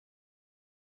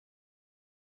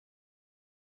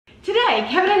Today,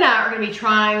 Kevin and I are going to be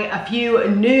trying a few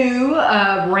new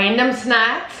random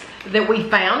snacks that we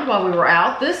found while we were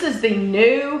out. This is the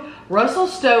new Russell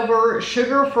Stover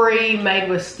sugar-free made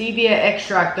with stevia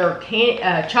extract. They're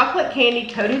chocolate candy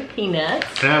coated peanuts.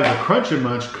 It has the Crunch and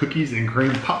Munch cookies and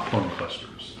cream popcorn clusters.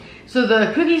 So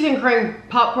the cookies and cream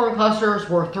popcorn clusters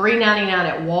were $3.99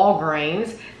 at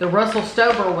Walgreens. The Russell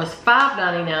Stover was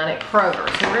 $5.99 at Kroger.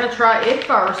 So we're gonna try it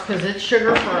first because it's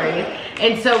sugar-free.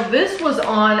 And so this was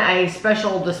on a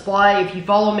special display. If you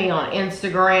follow me on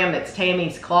Instagram, it's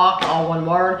Tammy's Clock, all one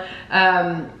word.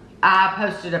 I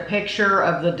posted a picture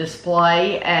of the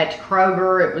display at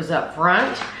Kroger. It was up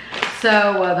front.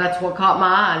 So that's what caught my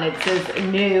eye. And it says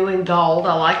new in gold.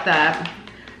 I like that.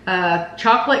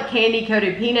 Chocolate candy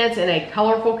coated peanuts in a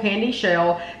colorful candy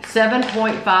shell,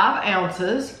 7.5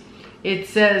 ounces. It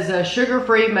says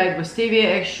sugar-free, made with stevia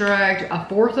extract.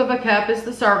 1/4 of a cup is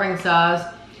the serving size.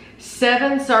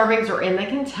 7 servings are in the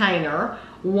container.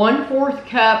 1/4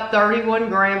 cup, 31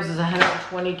 grams is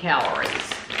 120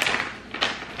 calories.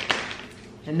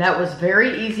 And that was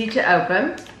very easy to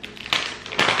open.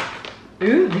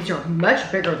 Ooh, these are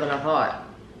much bigger than I thought.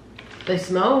 They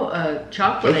smell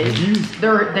chocolatey.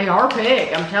 They are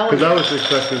big, I'm telling you. Because I was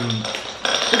expecting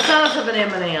the size of an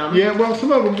M&M. Yeah, well,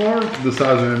 some of them are the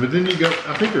size of them, but then you go.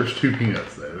 I think there's 2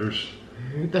 peanuts there.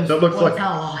 That looks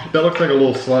like a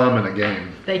little slime in a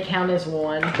game. They count as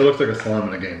one. That looks like a slime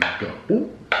in a game. Go. Ooh.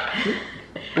 Ooh.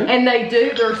 And they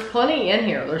do. There's plenty in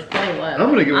here. There's plenty left. I'm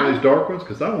gonna get one of these dark ones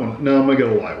because I want. No, I'm gonna get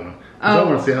a light one. Because I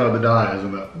want to see how the dye is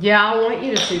in that. Yeah, I want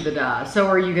you to see the dye. So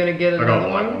are you gonna get another I got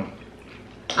a light one.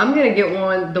 I'm gonna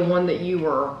get the one that you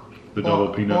were the double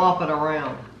peanut flopping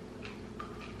around.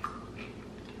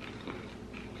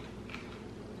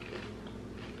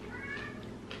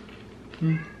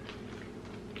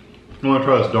 I want to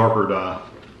try this darker dye.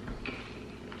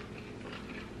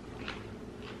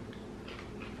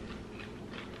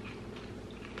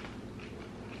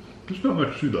 There's not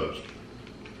much to those.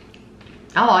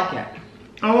 I like it.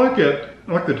 I like it.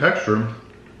 I like the texture.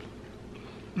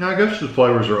 Now, I guess the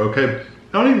flavors are okay.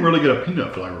 I don't even really get a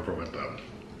peanut flavor from it though.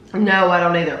 No, I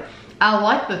don't either. I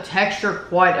like the texture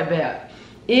quite a bit.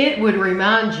 It would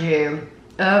remind you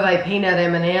of a peanut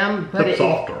M&M, but it's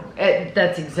softer.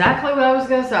 That's exactly what I was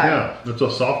gonna say. Yeah, it's a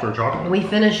softer chocolate. We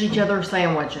finish each other's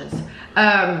sandwiches.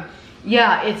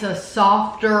 Yeah, it's a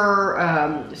softer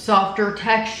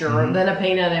texture than a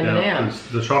peanut M&M. Yeah,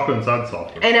 the chocolate inside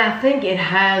softer. And I think it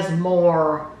has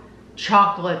more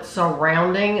chocolate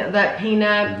surrounding that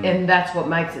peanut, and that's what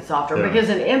makes it softer. Yeah. Because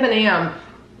an M&M,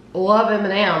 love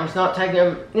M&Ms, not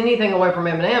taking anything away from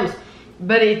M&Ms,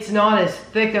 but it's not as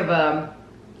thick of a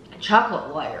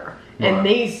chocolate layer. Right. And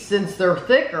these, since they're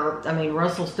thicker, I mean,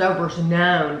 Russell Stover's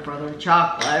known for their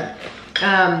chocolate.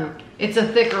 It's a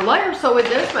thicker layer, so it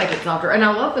does make it softer. And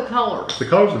I love the colors. The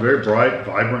colors are very bright,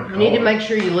 vibrant colors. You need to make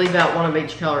sure you leave out one of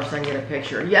each color so I can get a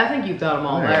picture. Yeah, I think you've got them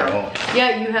all there.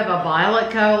 Yeah, you have a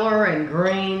violet color and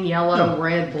green, yellow,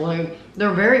 red, blue. They're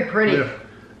very pretty. Yeah.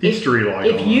 Eastery like.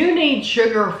 If you need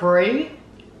sugar-free,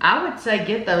 I would say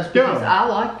get those because I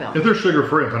like them. If they're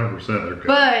sugar-free, 100%, they're good.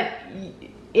 But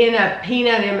in a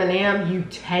peanut M&M, you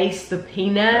taste the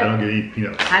peanut. I don't get to eat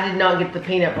peanut. I did not get the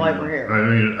peanut flavor here. I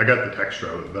mean, I got the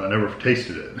texture of it, but I never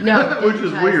tasted it. No, which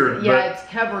is weird. Yeah, it's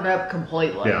covered up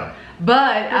completely. Yeah.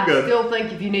 But I still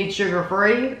think if you need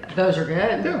sugar-free, those are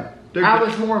good. Yeah. I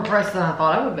was more impressed than I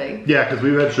thought I would be. Yeah, because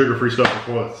we've had sugar-free stuff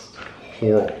before. It's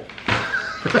horrible.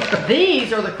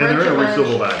 These are the Crunch. And they're in a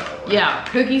resealable bag. Yeah,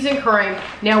 cookies and cream.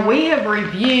 Now we have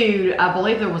reviewed, I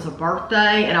believe there was a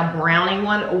birthday and a brownie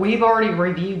one. We've already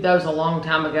reviewed those a long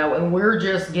time ago, and we're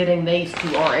just getting these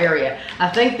to our area. I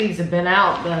think these have been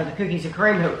out, the cookies and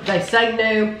cream. They say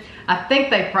new. I think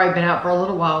they've probably been out for a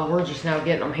little while, and we're just now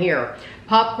getting them here.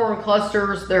 Popcorn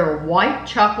clusters. They're white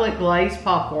chocolate glazed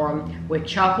popcorn with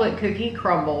chocolate cookie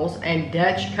crumbles and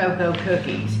Dutch cocoa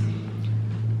cookies.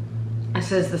 It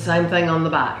says the same thing on the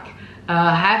back.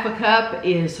 Half a cup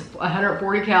is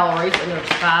 140 calories, and there's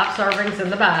 5 servings in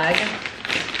the bag.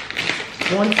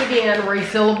 Once again,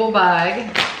 resealable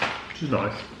bag. Which is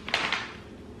nice.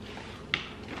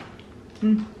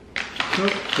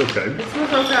 It's okay. It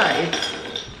smells okay. I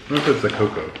don't know if it's the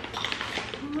cocoa.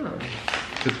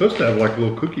 It's supposed to have like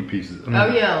little cookie pieces. I mean, oh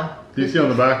yeah. Do you see on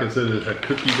the back it said it had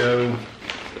cookie dough?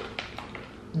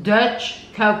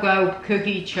 Dutch cocoa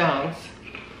cookie chunks.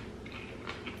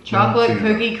 Chocolate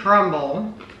cookie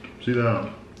crumble. See that?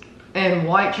 And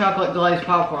white chocolate glazed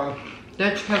popcorn.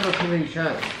 Dutch cocoa cookie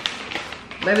chunks.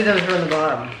 Maybe those are in the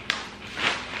bottom.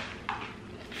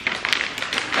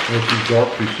 There's some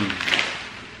dark pieces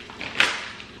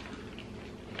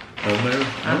on there.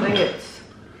 I think it's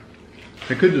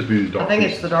It could just be these dark I think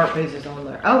pieces. it's the dark pieces on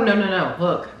there. Oh, no, no, no.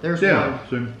 Look, there's one.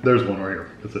 See, there's one right here.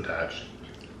 It's attached.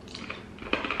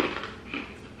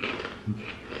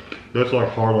 That's like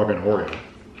hard like an Oreo.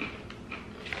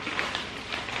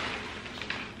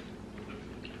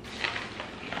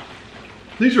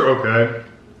 These are okay.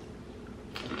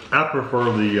 I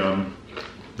prefer the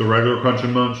regular Crunch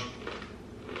and Munch.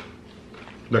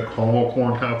 The caramel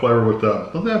corn kind of flavor with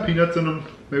don't they have peanuts in them?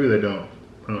 Maybe they don't.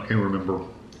 I can't remember.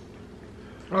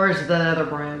 Or is it that other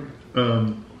brand? I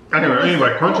can't remember.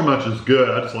 Anyway, Crunch and Munch is good.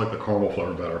 I just like the caramel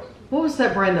flavor better. What was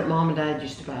that brand that Mom and Dad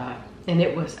used to buy? And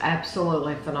it was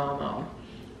absolutely phenomenal.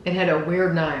 It had a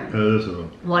weird name. This is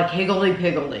like Higgledy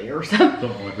Piggledy or something.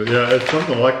 something like that. Yeah, it's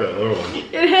something like that, literally.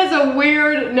 It has a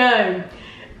weird name.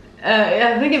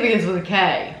 I think it begins with a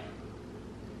K.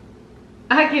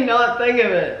 I cannot think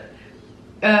of it.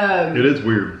 It is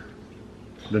weird.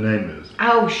 The name is.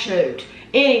 Oh shoot.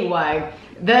 Anyway,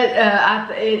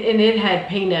 that and it had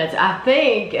peanuts. I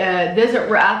think I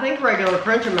think regular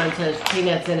Crunch and Munch has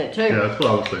peanuts in it too. Yeah, that's what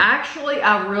I was thinking. Actually,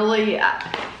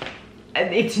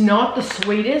 it's not the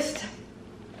sweetest,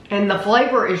 and the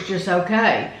flavor is just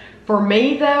okay. For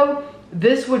me though,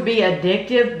 this would be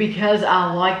addictive because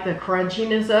I like the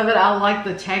crunchiness of it. I like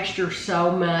the texture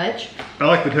so much. I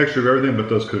like the texture of everything but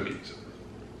those cookies.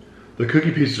 The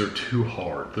cookie pieces are too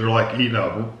hard. They're like eating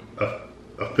a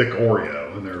thick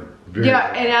Oreo, and they're very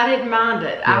hard. And I didn't mind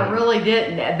it. Yeah. I really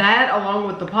didn't. That along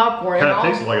with the popcorn. Kind of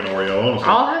tastes like an Oreo, honestly.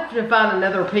 I'll have to find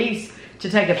another piece to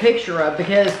take a picture of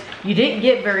because you didn't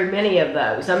get very many of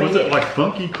those. I mean, was it like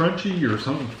funky, crunchy, or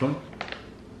something fun?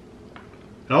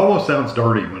 It almost sounds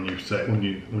dirty when you say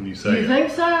You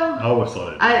think so? I always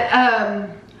thought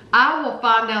it. I will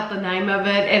find out the name of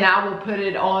it and I will put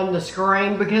it on the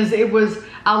screen because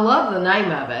I love the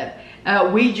name of it.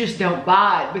 We just don't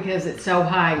buy it because it's so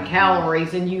high in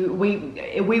calories, and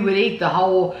we would eat the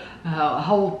whole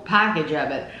package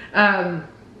of it.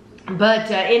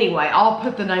 But anyway, I'll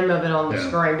put the name of it on the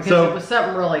screen because it was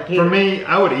something really cute. For me,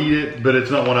 I would eat it, but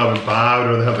it's not one I would buy. I would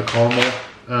rather have the caramel.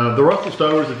 The Russell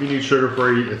Stover's, if you need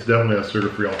sugar-free, it's definitely a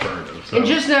sugar-free alternative. So. And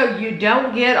just know, you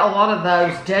don't get a lot of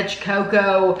those Dutch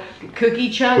cocoa cookie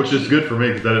chunks. Which is good for me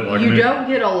because I didn't like You don't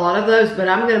get a lot of those, but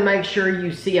I'm going to make sure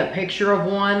you see a picture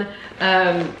of one.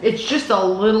 It's just a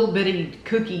little bitty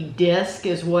cookie disc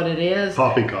is what it is.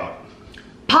 Poppycock.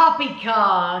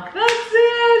 Poppycock, that's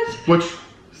it. Which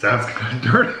sounds kind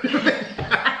of dirty.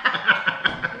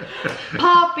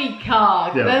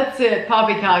 Poppycock, that's it,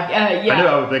 poppycock. Yeah. I knew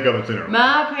I would think of it sooner.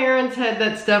 My parents had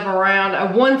that stuff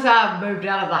around. Once I moved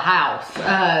out of the house,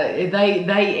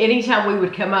 anytime we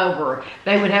would come over,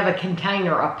 they would have a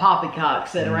container of poppycock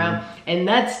sitting around, and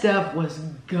that stuff was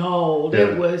gold. Yeah.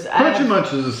 It was. Crunch and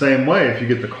Munch is the same way. If you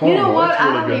get the caramel, you know what? it's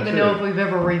really I don't even know if too. we've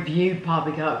ever reviewed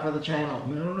poppycock for the channel. I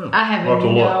don't know. I have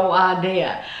no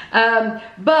idea.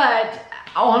 But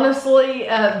honestly,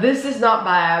 this is not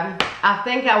bad. I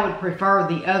think I would prefer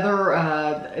the other,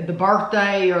 the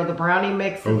birthday or the brownie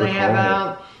mix that they have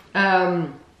out.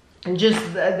 And just,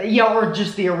 or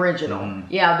just the original.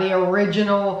 Yeah, the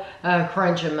original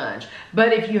Crunch and Munch.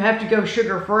 But if you have to go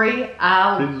sugar-free,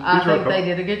 I think they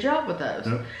did a good job with those.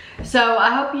 Yeah. So I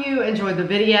hope you enjoyed the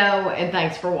video, and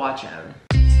thanks for watching.